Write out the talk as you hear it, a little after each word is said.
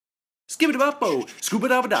Skibba-da-bop-bo,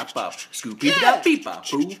 scuba-da-ba-da-bop,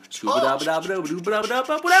 scoop-beep-a-da-beep-bop-boo,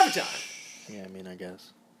 scuba-da-ba-da-ba-da-boo-ba-da-ba-da-bop, whatever time. Yeah, I mean, I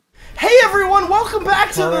guess. Hey everyone, welcome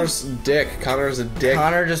back Connor's to the... dick. Connor's a dick.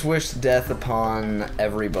 Connor just wished death upon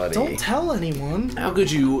everybody. Don't tell anyone. How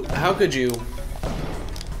could you? How could you?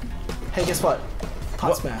 Hey, guess what? Pot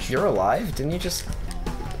What? smash. You're alive? Didn't you just...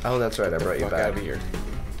 Oh, that's right, I brought you Fuck back. out of here.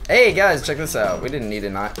 Hey guys, check this out. We didn't need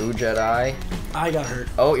an Jedi. I got hurt.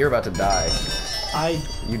 Oh, you're about to die.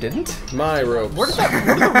 You didn't? My ropes. Where did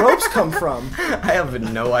the ropes come from? I have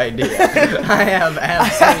no idea. I have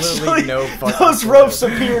absolutely Actually, no fucking those clue. ropes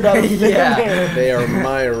appeared out of thin Yeah. air. They are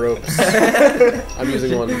my ropes. I'm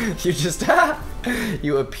using one. You just...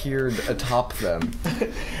 you appeared atop them.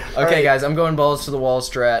 Okay, right. guys, I'm going balls to the wall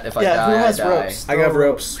strat. If I Yeah, die, who has I die. ropes? I got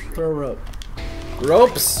ropes. Throw a rope.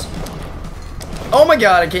 Ropes. Oh my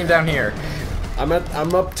god, I came down here. I'm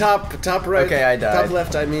up top right. Okay, I died. Top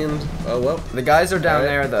left. I mean. Oh well. The guys are down Alright.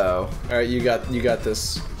 there, though. All right, you got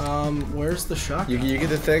this. Where's the shotgun? You get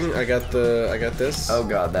the thing. I got this. Oh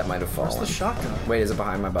god, that might have fallen. Where's the shotgun? Wait, is it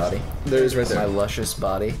behind my body? There it is right My there. luscious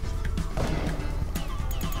body.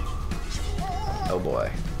 Oh boy.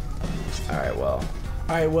 Alright, well.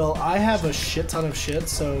 Alright, well, I have a shit ton of shit,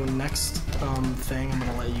 so next thing, I'm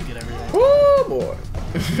gonna let you get everything. Oh boy.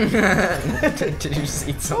 Did you just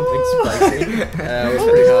eat something spicy? That was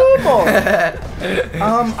pretty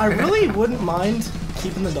hot. I really wouldn't mind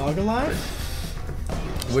keeping the dog alive.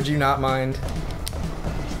 Would you not mind?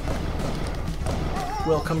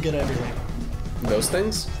 Will, come get everything. Those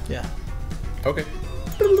things. Yeah. Okay.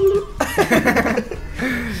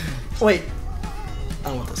 Wait. I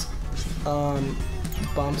don't want this.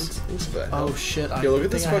 Bombs. Oh shit. Yo, look at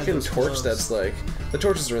think this I had fucking those torch. closed. That's like the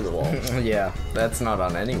torches are in the wall. Yeah, that's not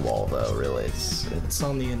on any wall, though, really. It's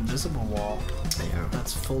on the invisible wall. Yeah.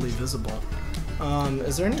 That's fully visible.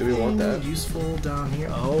 Is there anything we want that? useful down here?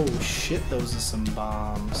 Oh shit, those are some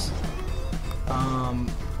bombs.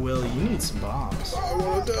 Will, you need some bombs. I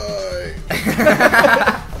wanna die.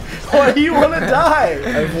 Why do you want to die? I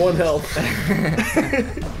have 1 health.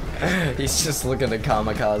 He's just looking to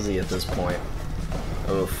kamikaze at this point.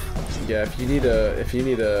 Oof. Yeah, if you need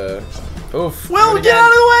a Oof. Will, Do it get again.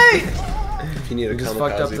 out of the way! if you need a You just kamikaze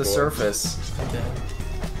fucked up the board. surface. I did.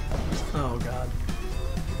 Oh god.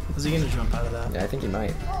 Is he gonna jump out of that? Yeah, I think he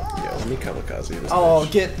might. Yeah, let me kamikaze this. Oh,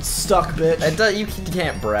 bitch. get stuck, bitch. You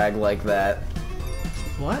can't brag like that.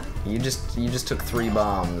 What? You just took 3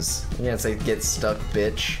 bombs. You can't say get stuck,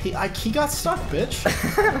 bitch. He got stuck, bitch.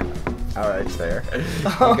 Alright, fair.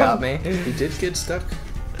 You got me. He did get stuck.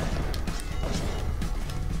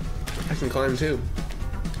 I can climb too.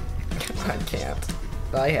 I can't.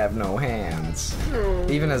 I have no hands.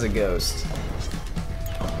 Even as a ghost.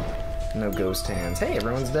 No ghost hands. Hey,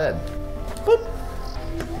 everyone's dead. Boop.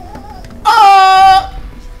 Ah!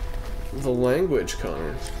 The language,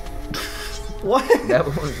 Connor. What?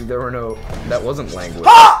 That wasn't language.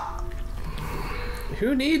 Ah!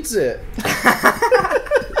 Who needs it?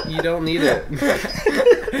 You don't need it.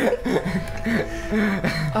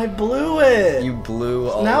 I blew it. You blew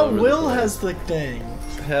all Now over the Will place. has the thing.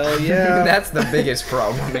 Hell yeah. That's the biggest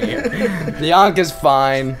problem here. The Ankh is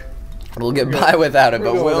fine. We'll get by without it,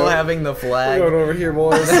 but going Will over- having the We're flag going over here,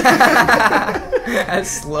 boys. as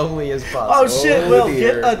slowly as possible. Oh shit, Will,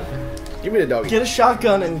 dear. get Give me the doggy. a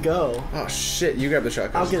shotgun and go. Oh shit, you grab the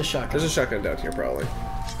shotgun. I'll get a shotgun. There's a shotgun down here, probably.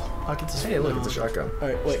 I'll get this. Hey, look, it's a shotgun.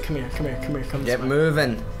 Alright, wait, come here. Come Get this way.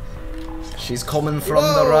 moving. She's coming from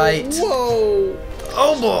the right. Whoa!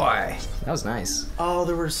 Oh boy! That was nice. Oh,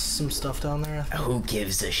 there was some stuff down there. Who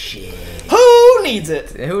gives a shit? Who needs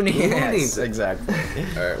it? Who needs needs it? Exactly.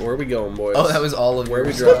 Alright, where are we going, boys? Oh, that was all of Where are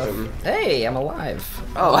your we stuff. dropping? Hey, I'm alive.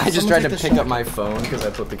 Oh, I just Someone tried to take the pick up shotgun. my phone because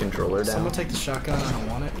I put the controller down. Someone take the shotgun. I don't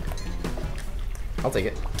want it. I'll take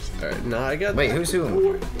it. Alright, nah, I got. Wait, who's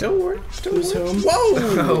whom? Don't worry. Who's whom? Oh,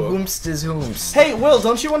 Whoa! whomst is whomst. Hey, Will,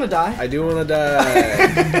 don't you want to die? I do want to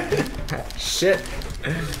die. Shit.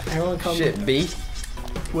 Everyone come. Shit, B.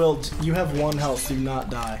 Will, you have 1 health. Do not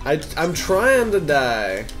die. I'm trying to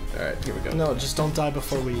die. Alright, here we go. No, just don't die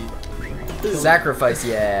before we. Sacrifice,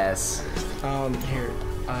 yes. Here.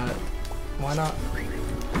 Why not?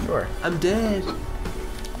 Sure. I'm dead.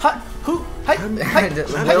 Hi. Who? Hi. Hi.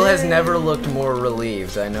 Will has never looked more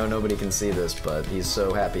relieved. I know nobody can see this, but he's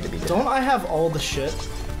so happy to be dead. Don't I have all the shit?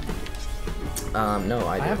 No,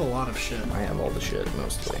 I do. I have a lot of shit. I have all the shit,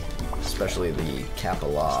 mostly. Especially the Kappa.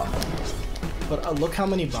 But look how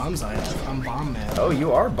many bombs I have. I'm bomb man. Oh,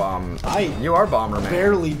 you are bomb. I You are bomber man.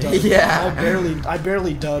 barely dodged. Yeah. I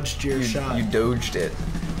barely dodged your shot. You dodged it.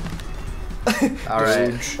 All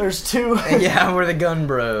right. There's two. Yeah, we're the gun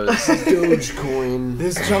bros. Dogecoin.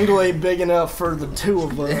 This jungle ain't big enough for the two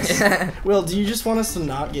of us. Will, do you just want us to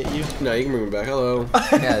not get you? No, you can bring me back. Hello.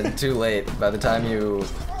 Yeah, too late. By the time you...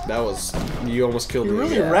 That was... You almost killed You're me.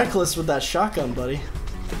 really reckless with that shotgun, buddy.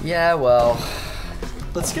 Yeah, well...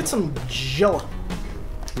 Let's get some jello.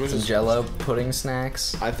 Some Jello pudding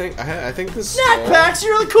snacks. I think this... Snack packs,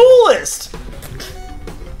 you're the coolest!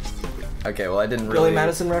 Okay, well I didn't really... Billy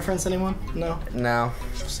Madison reference, anyone? No? No.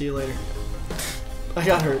 See you later. I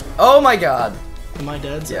got hurt. Oh my god! Am I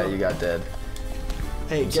dead? Yeah, still? you got dead.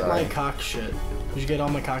 Hey, get sorry. my cock shit. Did you get all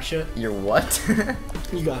my cock shit? Your what?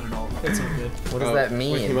 You got it all. It's all good. What does that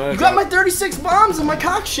mean? Wait, You got my 36 bombs in my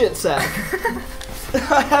cock shit sack.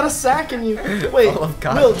 I had a sack in you. Wait, Full of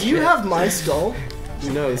cock Will, do you shit. have my skull?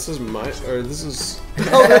 No, this is my... Or this is...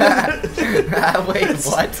 Oh, that is, Wait,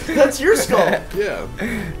 what? that's your skull. Yeah.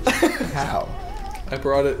 How? I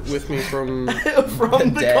brought it with me from...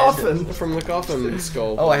 From the Dead. coffin. From the coffin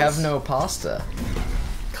skull. Oh, I place. have no pasta.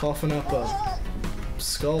 Coughing up a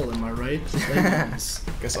skull, am I right? Ladies.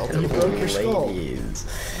 Guess I'll You take broke it. your skull. Ladies.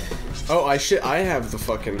 Oh, I have the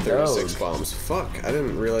fucking 36 Dog. bombs. Fuck, I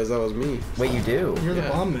didn't realize that was me. Wait, you do? You're the Yeah.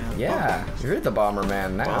 bomb man. Yeah, you're the bomber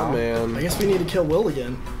man now. Oh, man. I guess we need to kill Will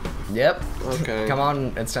again. Yep. Okay. Come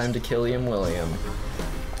on, it's time to Killiam William.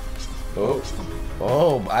 Oh.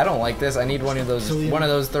 Oh, I don't like this. I need one of those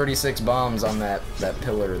Killiam. 36 bombs on that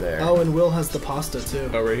pillar there. Oh, and Will has the pasta too.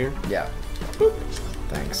 Oh, right here? Yeah. Boop.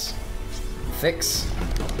 Thanks. Fix.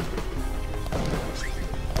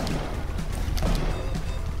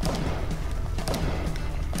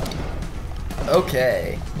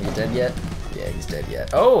 Okay. You dead yet? Yeah, he's dead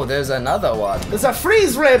yet. Oh, there's another one. It's a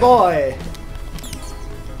freeze ray boy!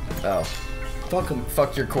 Oh, Fuck him.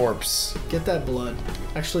 fuck your corpse. Get that blood.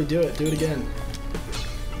 Actually, do it. Do it again.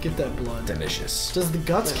 Get that blood. Delicious. Does the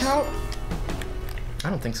guts count? I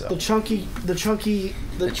don't think so. The chunky The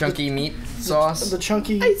chunky meat sauce. The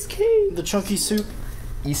chunky Ice cave. The chunky soup.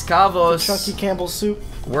 Iscavos. Chunky Campbell's soup.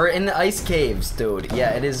 We're in the ice caves, dude.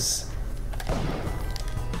 Yeah, it is.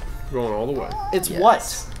 Going all the way. It's Yes.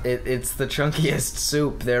 what? It's the chunkiest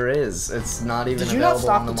soup there is. It's not even Did you not available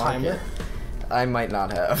stop on the the market. timer? I might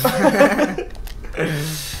not have.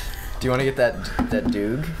 Do you want to get that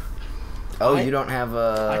dude? Oh, you don't have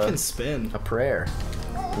I can spin. a prayer,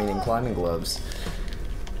 meaning climbing gloves.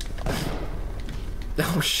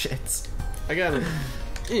 Oh shit! I got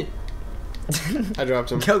him. I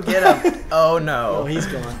dropped him. Go get him! Oh no! Oh, he's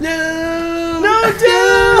gone. No! No,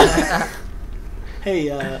 dude! Hey,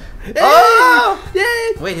 Oh!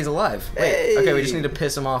 Yay! Wait, he's alive. Wait. Hey! Okay, we just need to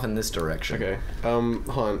piss him off in this direction. Okay. Hold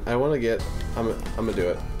on. I want to get... I'm gonna do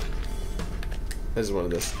it. I just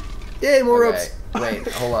wanted this. Yay, more Okay. ropes! Wait,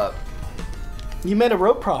 hold up. you made a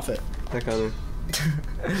rope profit. Hi, Connor.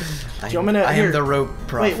 I you want me to- am here. the rope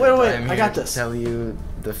prophet. wait, I am I here got to this. Tell you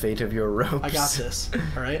the fate of your ropes. I got this.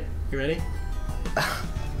 All right, you ready?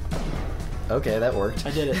 Okay, that worked.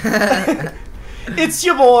 I did it. It's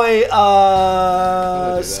your boy, do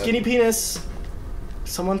that? Skinny Penis.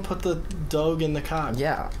 Someone put the dog in the cock.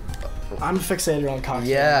 Yeah. I'm fixated on cock.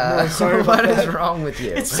 Yeah. I'm really sorry What about is that. wrong with you?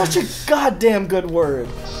 It's such a goddamn good word.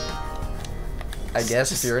 I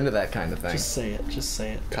guess if you're into that kind of thing. Just say it. Just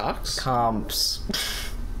say it. Cox? Comps.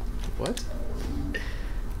 What?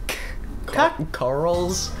 Cock.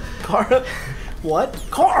 Carl's? Carl. What?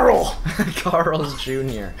 Carl. Carl's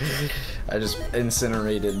Jr. I just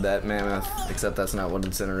incinerated that mammoth, except that's not what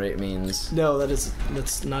incinerate means. No,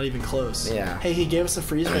 that's not even close. Yeah. Hey, he gave us a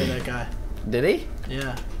freeze ray, that guy. Did he?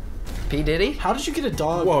 Yeah. P. Diddy? How did you get a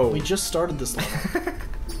dog? Whoa. We just started this level.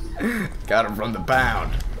 Got him from the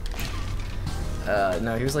pound.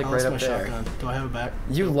 No, he was like I right lost up my there. shotgun. Do I have it back?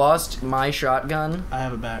 You lost my shotgun? I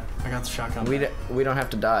have it back. I got the shotgun. We, back. we don't have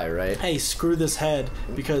to die, right? Hey, screw this head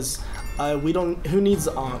because we don't. Who needs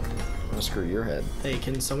the onk? I'm gonna screw your head. Hey,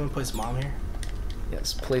 can someone place mom here?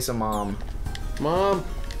 Yes, place a mom. Mom!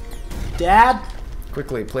 Dad.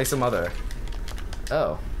 Quickly, place a mother.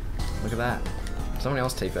 Oh, look at that. Someone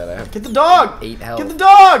else take that. I have Get the dog. 8 health. Get the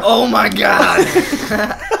dog. Oh my god!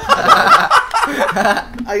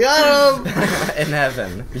 I got him! In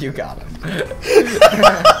heaven, you got him.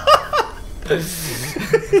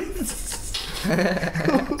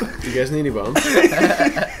 You guys need any bombs?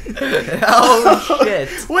 Oh shit!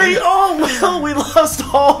 Wait. Oh well, we lost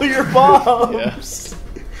all your bombs.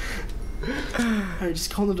 All right,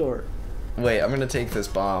 just call the door. Wait, I'm gonna take this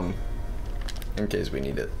bomb in case we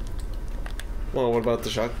need it. Well, what about the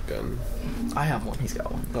shotgun? I have one. He's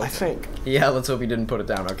got one. I think. Yeah, let's hope he didn't put it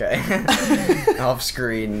down. Okay. Off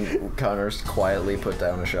screen, Connor's quietly put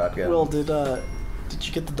down a shotgun. Will, did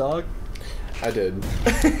you get the dog? I did.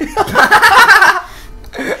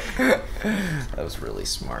 That was really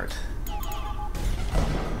smart.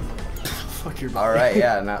 Fuck your. Alright,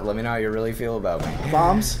 yeah, now let me know how you really feel about me.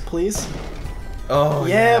 Bombs, please. Oh,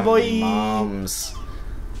 Yeah, boy. Moms.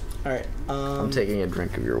 All right. I'm taking a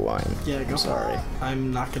drink of your wine. Yeah, go. I'm sorry.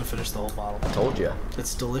 I'm not gonna finish the whole bottle. Told you.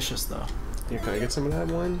 It's delicious though. Yeah, can I get some of that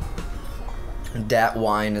wine? Dat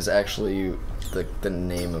wine is actually the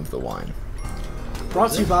name of the wine.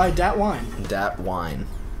 Brought to you by Dat Wine. Dat wine.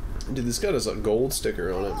 Dude, this guy has a gold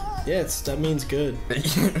sticker on it. Yeah, that means good.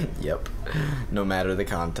 Yep. No matter the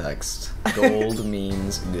context. Gold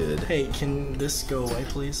means good. Hey, can this go away,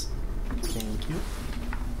 please? Thank you.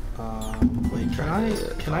 Wait,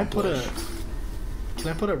 can I put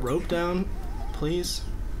a rope down, please?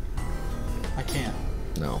 I can't.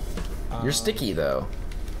 No. You're sticky though.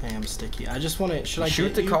 I am sticky. I just want to. Should I Shoot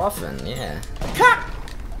get the you? coffin, yeah.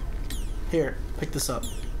 Here, pick this up.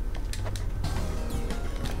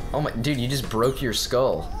 Oh my, dude, you just broke your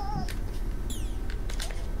skull.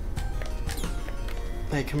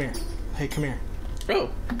 Hey, come here. Hey, come here. Oh.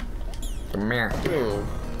 Come here. Oh.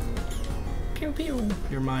 Pew pew.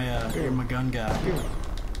 You're my gun guy.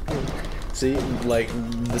 See, like,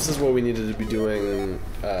 this is what we needed to be doing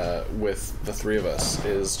with the three of us,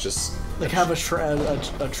 is just Like have a train.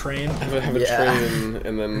 have a Yeah. train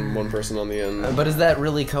and then one person on the end. But is that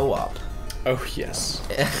really co-op? Oh, yes.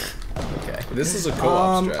 Okay. This is a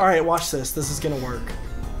co-op strat. Alright, watch this. This is gonna work.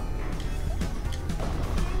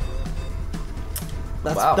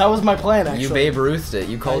 Wow. That was my plan, actually. You Babe Ruthed it.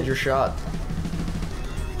 You called your shot.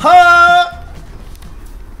 Ha!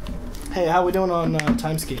 Hey, how we doing on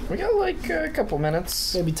time ski? We got like a couple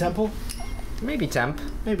minutes. Maybe temple? Maybe temp.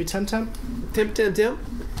 Maybe temp? Tim.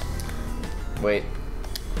 Wait.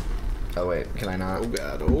 Oh wait, can I not? Oh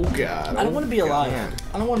god, oh god. I don't want to be alive. man.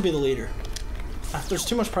 I don't want to be the leader. There's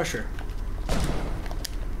too much pressure.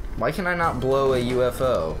 Why can I not blow a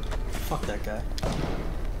UFO? Fuck that guy.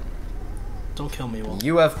 Don't kill me,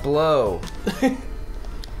 Will. UF blow.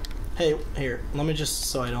 Hey, here. Let me just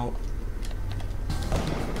so I don't.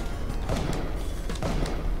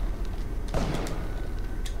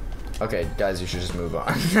 Okay, guys, you should just move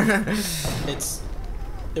on.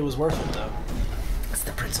 It was worth it though. That's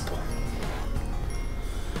the principle.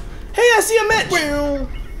 Hey, I see a Mitch.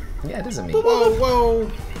 Yeah, it is a me. Whoa.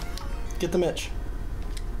 Get the Mitch.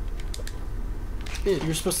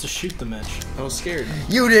 You're supposed to shoot the Mitch. I was scared.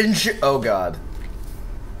 You didn't shoot. Oh god.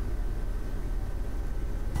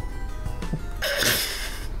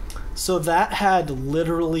 So that had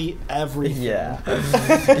literally everything. Yeah.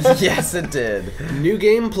 Yes, it did. New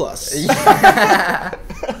game plus.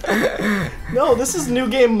 No, this is new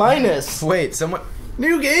game minus. Wait, someone.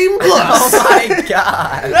 New game Oh plus. my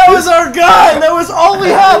god. That was our gun. That was all we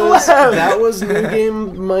had left. That was new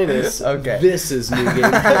game minus. Okay. This is new game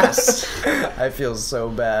plus. I feel so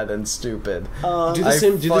bad and stupid. Do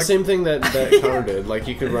the same thing that Connor did. Like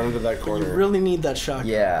you could run into that You corner. really need that shotgun.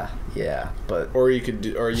 Yeah, but Or you could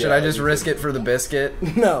do. Or should I just risk it for the biscuit?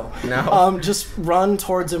 No. No? Just run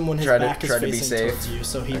towards him when his Try to- back is try to be facing safe? towards you,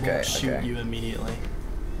 so he Okay, won't shoot okay. you immediately.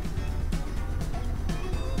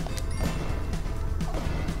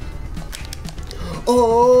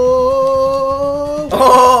 Oh!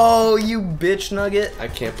 Oh, you bitch nugget! I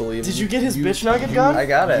can't believe. Did you get his bitch nugget gun? I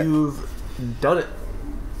got it. You've done it.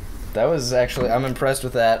 That was actually. I'm impressed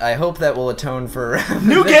with that. I hope that will atone for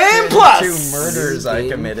New the game plus! 2 murders I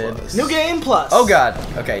Game committed. plus. New game plus. Oh god.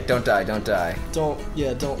 Okay, don't die. Don't die. Don't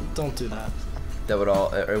do that. That would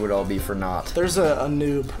all. It would all be for naught. There's a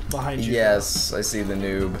noob behind you. Yes, I see the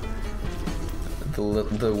noob.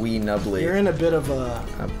 The wee nubbly. You're in a bit of a.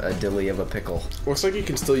 A dilly of a pickle. Looks like you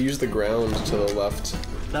can still use the ground to the left,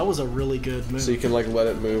 That was a really good move. so you can like let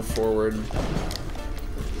it move forward.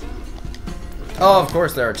 Oh, of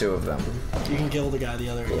course there are 2 of them. You can kill the guy the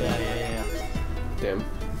other. Yeah. Damn.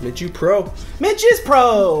 Mitch, you pro. Mitch is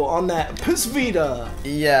pro on that Pus Vita.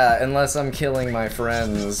 Yeah, unless I'm killing my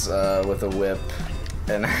friends with a whip,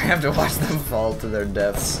 and I have to watch them fall to their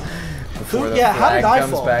deaths before the yeah, how flag did I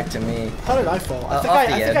comes fall? back to me. How did I fall? I think off I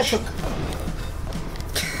the think I edge. took.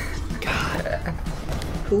 God.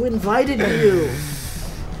 Who invited you?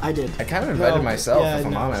 I did. I kind of invited myself, yeah, if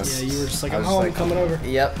I'm no, honest. Yeah, you were just like, I I'm was home, like, coming over.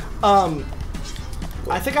 Yep.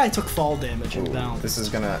 I think I took fall damage and bounce. This is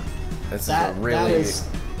gonna. This That is really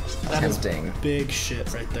that is tempting. big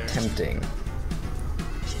shit right there. Tempting.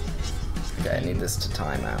 Okay, I need this to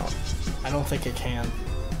time out. I don't think it can.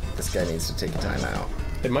 This guy needs to take a time out.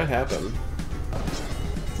 It might happen.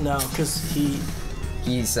 No, because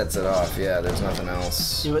He sets it off. Yeah, there's nothing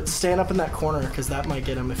else. you would stand up in that corner because that might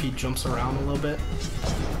get him if he jumps around a little bit.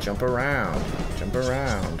 Jump around. Jump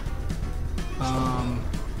around.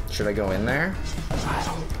 Should I go in there? I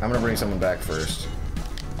don't. I'm gonna bring someone back first.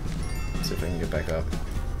 See if I can get back up.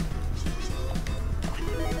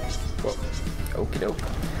 Okie doke.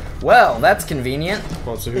 Well, that's convenient.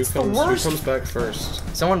 Well, so It's the who worst. comes back first?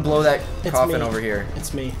 Someone blow that It's coffin me. over here.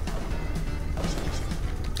 It's me.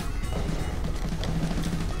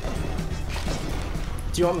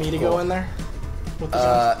 Do you want me to go in there? With the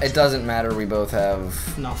gun? It doesn't matter. We both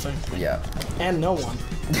have. Nothing. Yeah. And no one.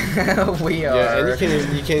 We are. Yeah,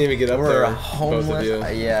 and you can't even get up We're there. homeless. Both of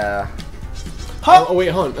you. Yeah. Oh, wait,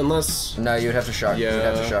 hold on. Unless No, you'd have to you'd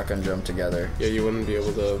have to Yeah. shotgun jump together. yeah, you wouldn't be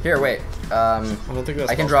able to. Here, wait. I don't think that's.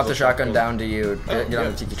 I can drop possible the shotgun shotgun. down to you. Oh, Get on yeah,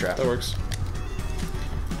 the tiki trap. That works.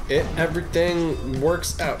 Everything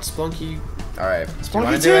works out. Splunky. All right. Do you Splunky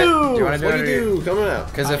want to do it? too! Do you want to do What it? do you do? Coming out.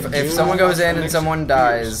 Because I if do someone goes in and next someone years.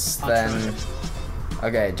 dies, I'll then.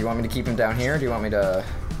 Okay. Do you want me to keep him down here? Or do you want me to?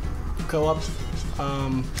 Go up.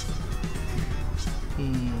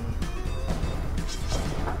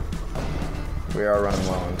 We are running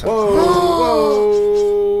low on time. Whoa!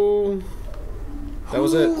 That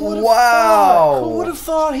was it. Wow! Who would have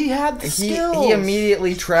thought he had the skills? He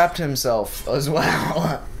immediately trapped himself as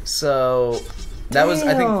well. So that was,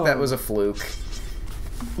 I think that was a fluke.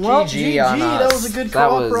 Well, GG GG, on that us. was a good That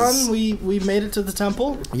co-op was- run. We made it to the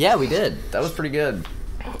temple. Yeah, we did. That was pretty good.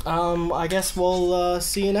 I guess we'll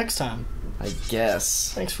see you next time. I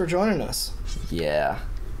guess. Thanks for joining us. Yeah.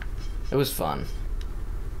 It was fun.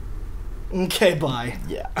 Okay, bye.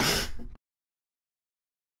 Yeah.